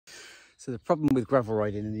So the problem with gravel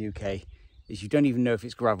riding in the UK is you don't even know if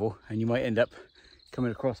it's gravel, and you might end up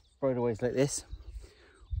coming across bridleways like this,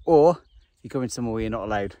 or you're going somewhere where you're not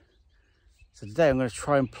allowed. So today I'm going to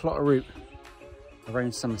try and plot a route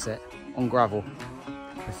around Somerset on gravel.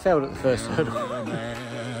 I failed at the first hurdle,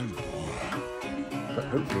 but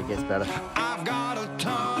hopefully it gets better. I've got a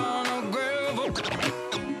ton of gravel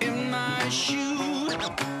in my shoes,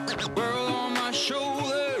 world on my shoulders.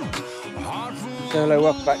 So hello,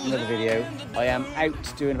 welcome back to another video. I am out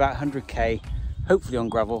doing about 100k, hopefully on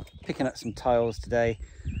gravel, picking up some tiles today,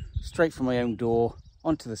 straight from my own door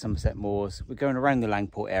onto the Somerset moors. We're going around the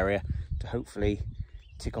Langport area to hopefully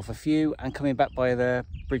tick off a few, and coming back by the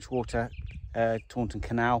Bridgewater Taunton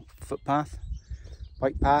Canal footpath,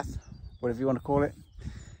 bike path, whatever you want to call it.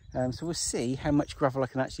 So we'll see how much gravel I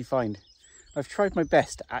can actually find. I've tried my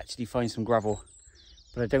best to actually find some gravel,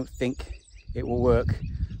 but I don't think it will work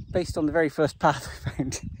based on the very first path I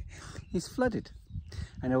found. It's flooded,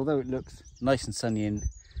 and although it looks nice and sunny and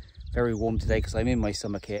very warm today because I'm in my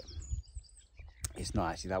summer kit, it's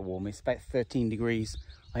not actually that warm. It's about 13 degrees.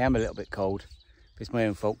 I am a little bit cold, but it's my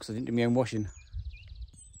own fault because I didn't do my own washing.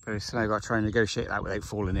 But so I've got to try and negotiate that without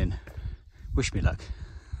falling in. Wish me luck.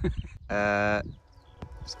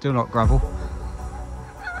 Still not gravel.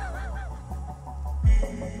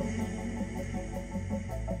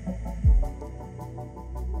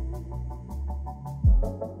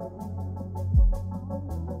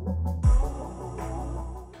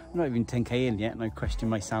 I'm not even 10k in yet and I question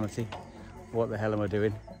my sanity. What the hell am I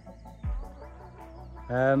doing?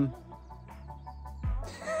 Well,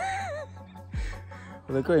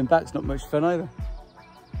 the going back's not much fun either.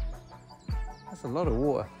 That's a lot of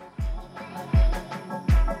water.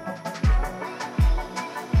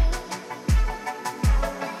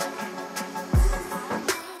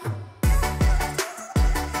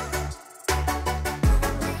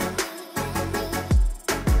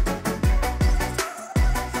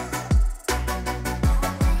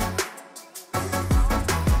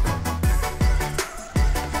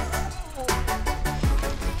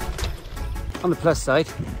 On the plus side,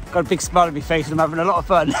 got a big smile on my face and I'm having a lot of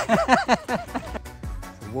fun. So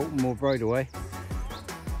Walton bridleway.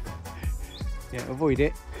 Yeah, avoid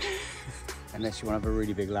it. Unless you want to have a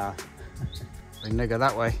really big laugh. I can go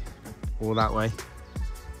that way or that way.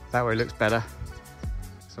 That way looks better.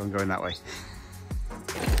 So I'm going that way.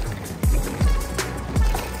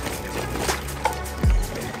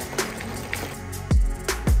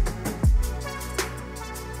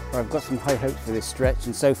 I've got some high hopes for this stretch,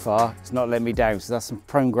 and so far it's not letting me down. So that's some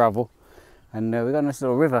prone gravel, and we've got a nice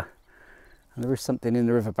little river, and there is something in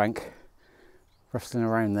the riverbank rustling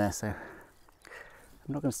around there, so I'm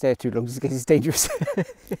not going to stay too long just in case it's dangerous.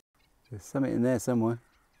 There's something in there somewhere.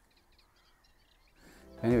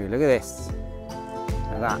 Anyway, look at this.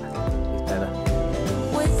 Now that is better.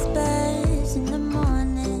 Whispers in the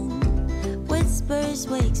morning, whispers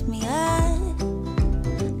wakes me up.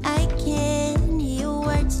 I can hear your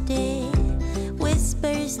words stay,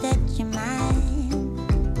 whispers that you're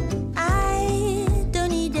mine. I don't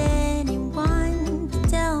need anyone to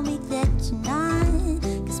tell me that you're not,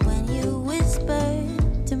 'cause when you whisper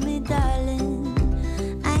to me, darling,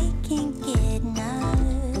 I can't get enough.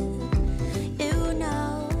 You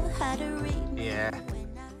know how to read me. Yeah.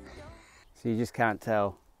 So you just can't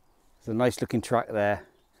tell. There's a nice looking track there,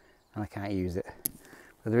 and I can't use it.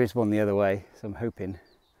 But there is one the other way, so I'm hoping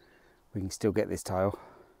we can still get this tile.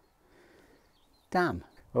 Damn.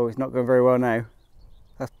 Oh, it's not going very well now.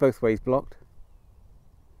 That's both ways blocked.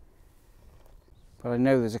 But I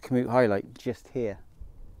know there's a Komoot highlight just here.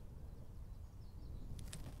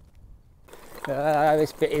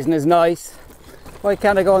 This bit isn't as nice. Why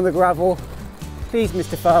can't I go on the gravel? Please,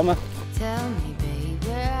 Mr. Farmer. Tell me, babe,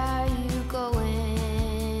 where are you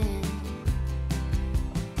going?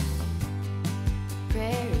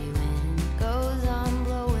 Prairie wind goes on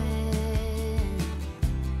blowing.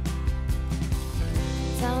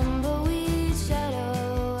 Tumbleweed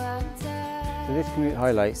shadow outside. So this Komoot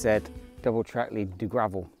highlight said double track lead to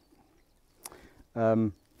gravel.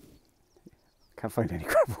 Can't find any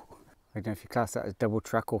gravel. I don't know if you class that as double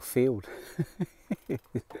track or field.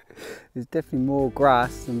 There's definitely more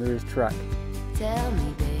grass than there is track. Tell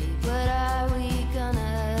me, babe, what are we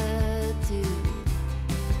gonna do?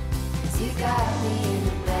 'Cause you got me in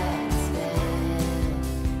the backseat.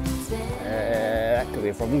 That could be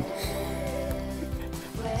a problem.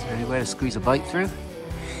 Is there any way to squeeze a bike through?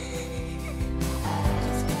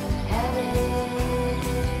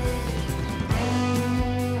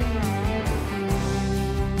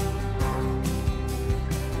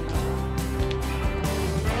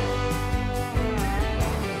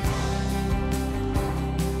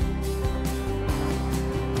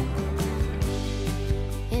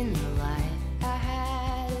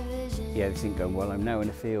 Yeah, this isn't going well. I'm now in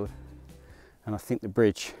a field and I think the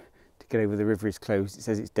bridge to get over the river is closed. It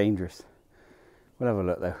says it's dangerous. We'll have a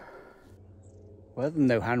look though. Well, other than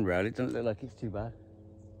no handrail, it doesn't look like it's too bad.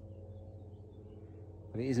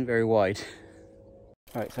 But it isn't very wide.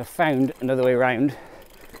 Right, so I found another way around.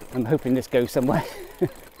 I'm hoping this goes somewhere. I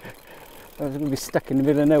was going to be stuck in the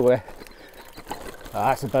middle of nowhere. Oh,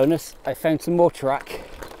 that's a bonus. I found some more track.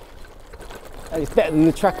 That is better than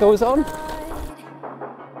the track I was on.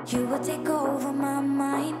 You will take over my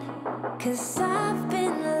mind, 'cause I've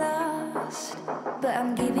been lost, but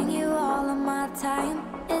I'm giving you all of my time.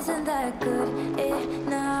 Isn't that good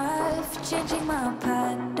enough? Changing my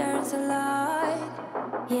patterns a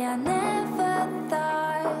lot. Yeah, I never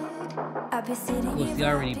thought I'd be sitting here. What's the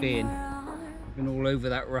irony being? I've been all over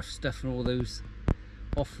that rough stuff and all those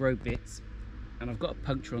off-road bits, and I've got a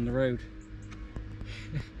puncture on the road.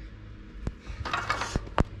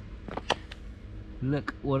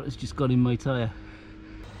 Look what has just gone in my tyre.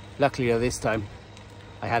 Luckily though, this time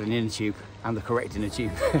I had an inner tube and the correct inner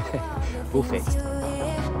tube. All fixed.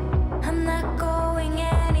 I'm not going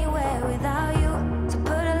anywhere without you, so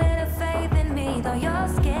put a little faith in me, though you're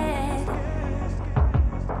scared.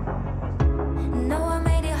 No, I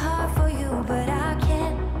made it hard for you, but I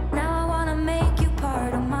can't. Now I wanna make you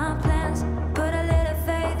part of my plans. Put a little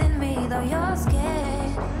faith in me, though you're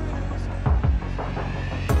scared.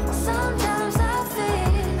 Sometimes I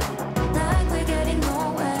feel like we're getting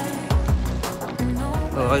nowhere.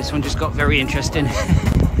 Oh, this one just got very interesting.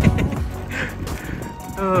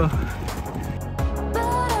 Oh.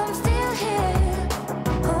 But I'm still here.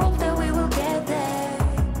 Hope that we will get there.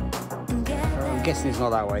 I'm guessing it's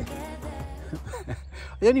not that way. I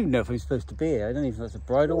don't even know if I'm supposed to be here. I don't even know if it's a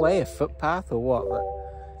bridle way, a footpath or what, but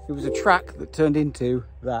it was a track that turned into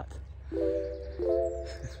that.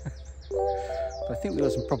 But I think we've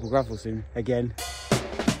got some proper gravel soon, again.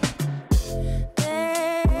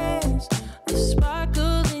 There's a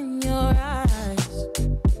sparkle in your eyes.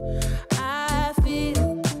 I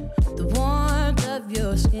feel the warmth of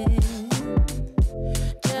your skin.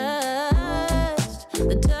 Just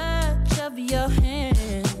the touch of your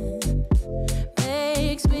hand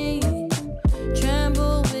makes me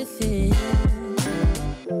tremble within.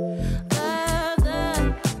 Love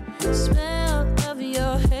the smell of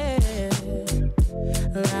your hair.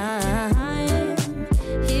 Lying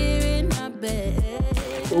here in my bed.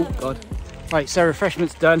 Oh God. Right, so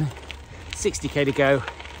refreshment's done. 60k to go.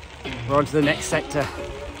 We're on to the next sector.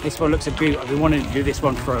 This one looks a beaut. I've been wanting to do this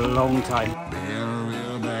one for a long time. Been a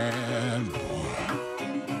real bad boy.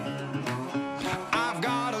 I've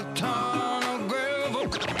got a ton of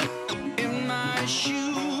gravel in my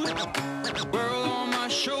shoes, world on my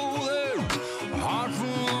shoulder, a heart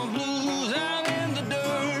full of blues. I'm in the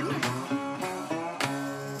dirt,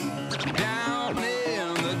 down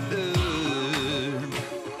in the dirt.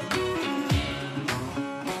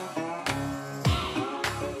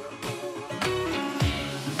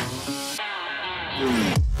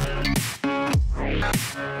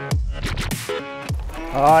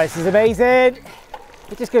 Oh, this is amazing.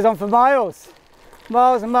 It just goes on for miles.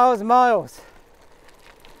 Miles and miles and miles.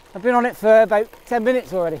 I've been on it for about 10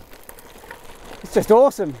 minutes already. It's just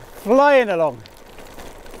awesome. Flying along.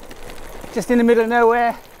 Just in the middle of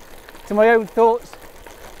nowhere, to my own thoughts,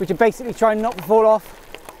 which are basically trying not to fall off.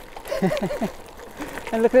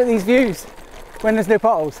 And look at these views when there's no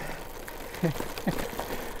potholes.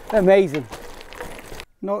 Amazing.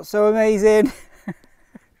 Not so amazing.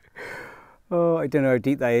 Oh, I don't know how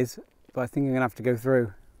deep that is, but I think I'm gonna have to go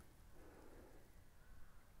through.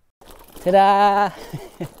 Ta-da!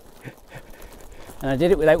 And I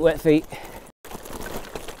did it without wet feet.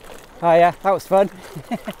 Oh yeah, that was fun.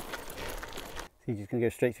 So you're just gonna go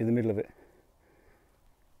straight through the middle of it.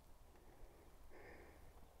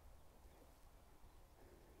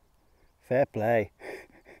 Fair play.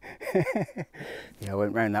 Yeah, I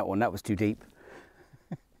went round that one, that was too deep.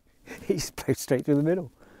 He just played straight through the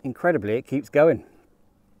middle. Incredibly, it keeps going.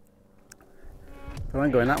 But I'm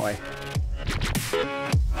going that way.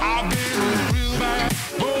 I've been a real bad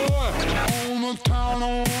boy on the town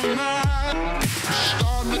all night.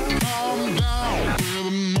 Starting to calm down with the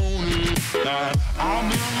morning light. I'm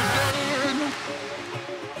in the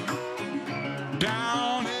dirt,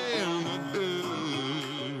 down in the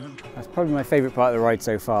dirt. That's probably my favourite part of the ride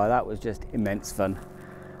so far. That was just immense fun.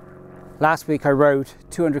 Last week I rode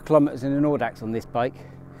 200 kilometres in an Audax on this bike,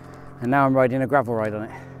 and now I'm riding a gravel ride on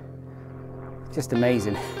it. Just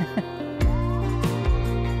amazing.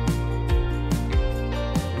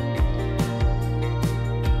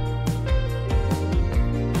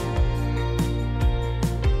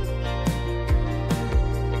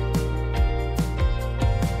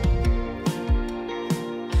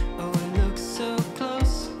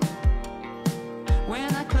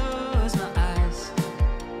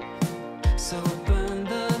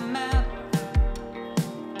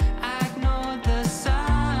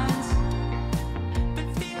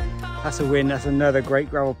 That's a win. That's another great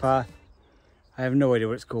gravel path. I have no idea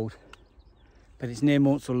what it's called, but it's near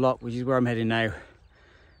Maunsell Lock, which is where I'm heading now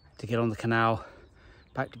to get on the canal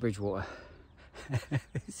back to Bridgewater.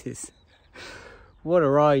 This is, what a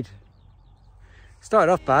ride.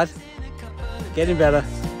 Started off bad, getting better.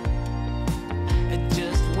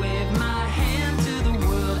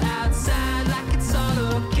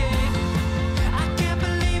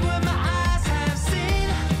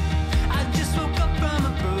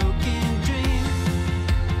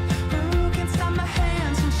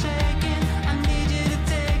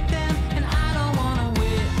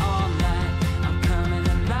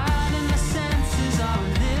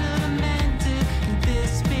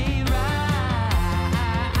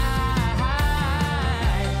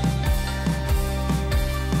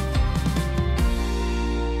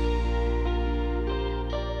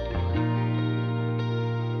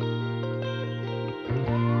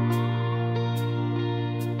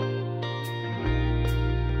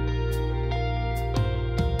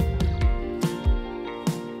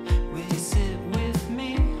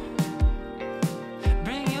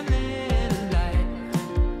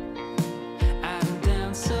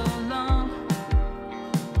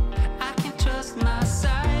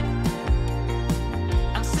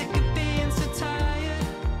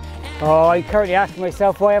 Oh, I'm currently asking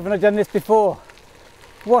myself, why haven't I done this before?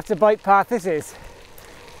 What a bike path this is.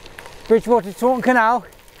 Bridgewater to Taunton Canal,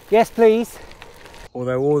 yes please.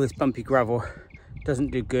 Although all this bumpy gravel doesn't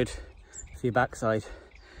do good for your backside.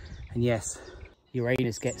 And yes, your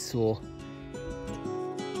anus gets sore.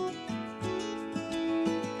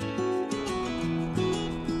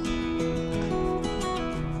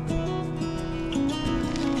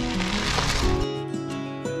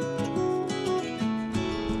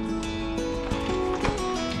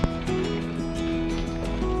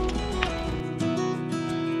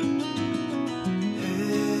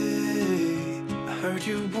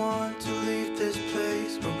 You want to leave this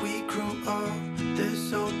place where we grew up,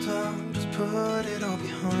 this old town, just put it all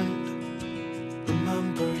behind.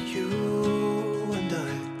 Remember you and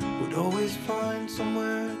I would always find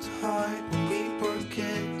somewhere to hide when we were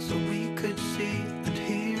kids, so we could see and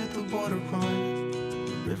hear the water run.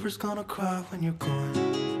 The river's gonna cry when you're gone.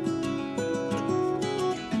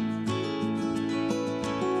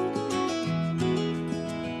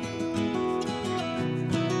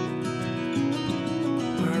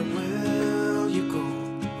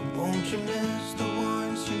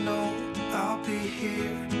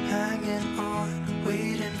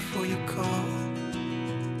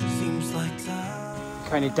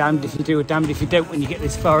 Kind of damned if you do or damned if you don't when you get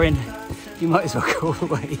this far in. You might as well go all the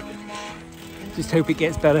way. Just hope it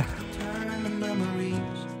gets better. Turn the memories.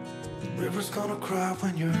 The river's gonna cry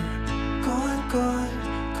when you're gone, gone,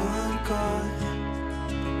 gone, gone.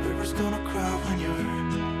 The river's gonna cry when you're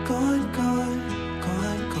gone, gone,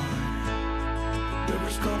 gone, gone. The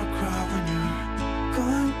river's gonna cry when you're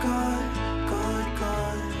gone, gone, gone,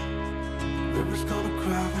 gone. The river's gonna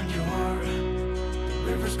cry when you're.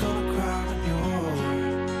 The river's gonna cry when you're.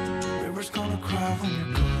 The river's gonna cry when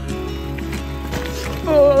you're gone.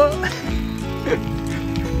 Oh.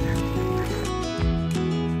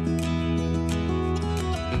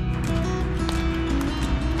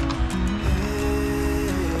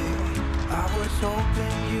 I was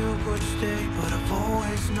hoping you would stay, but I've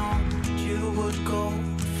always known you would go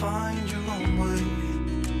and find your own way.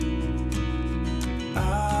 I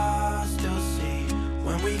still see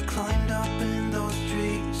when we climbed up in those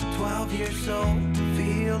trees, 12 years old, to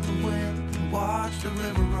feel the wind and watch the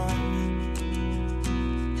river run,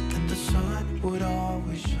 and the sun would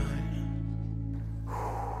always shine.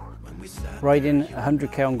 When we sat Riding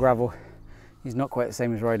 100k on gravel is not quite the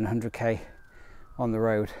same as riding 100k on the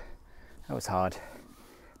road. That was hard.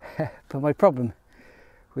 But my problem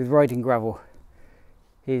with riding gravel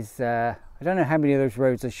is I don't know how many of those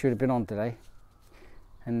roads I should have been on today,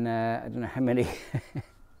 and I don't know how many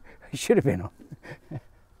I should have been on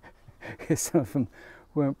because some of them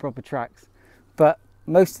weren't proper tracks. But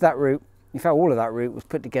most of that route, in fact all of that route, was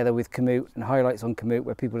put together with Komoot and highlights on Komoot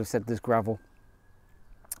where people have said there's gravel.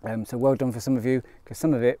 So well done for some of you, because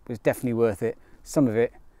some of it was definitely worth it. Some of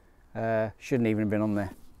it shouldn't even have been on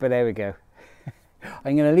there. But there we go.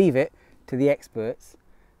 I'm going to leave it to the experts.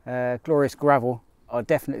 Glorious Gravel are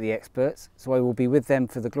definitely the experts, so I will be with them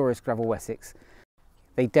for the Glorious Gravel Wessex.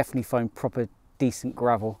 They definitely find proper decent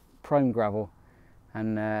gravel, prime gravel,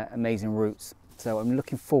 and amazing routes. So I'm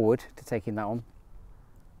looking forward to taking that on.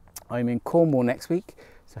 I'm in Cornwall next week,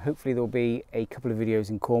 so hopefully there'll be a couple of videos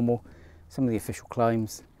in Cornwall, some of the official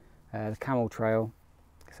climbs, the camel trail.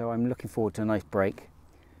 So I'm looking forward to a nice break.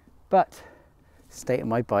 But state of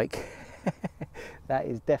my bike That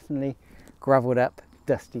is definitely gravelled up,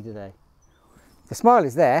 dusty today. The smile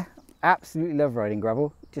is there. Absolutely love riding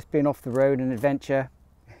gravel. Just being off the road, an adventure.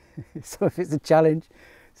 Some of it's a challenge.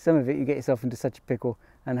 Some of it you get yourself into such a pickle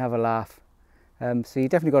and have a laugh. So you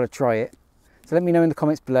definitely got to try it. So let me know in the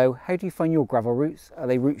comments below, how do you find your gravel routes? Are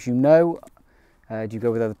they routes you know? Do you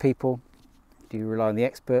go with other people? Do you rely on the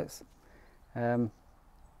experts? But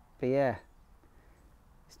yeah,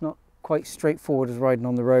 it's not quite straightforward as riding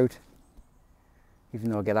on the road,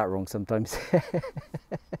 even though I get that wrong sometimes.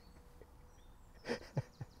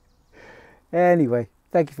 Anyway,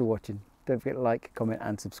 thank you for watching. Don't forget to like, comment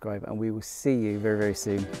and subscribe, and we will see you very, very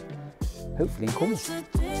soon, hopefully in Komoot.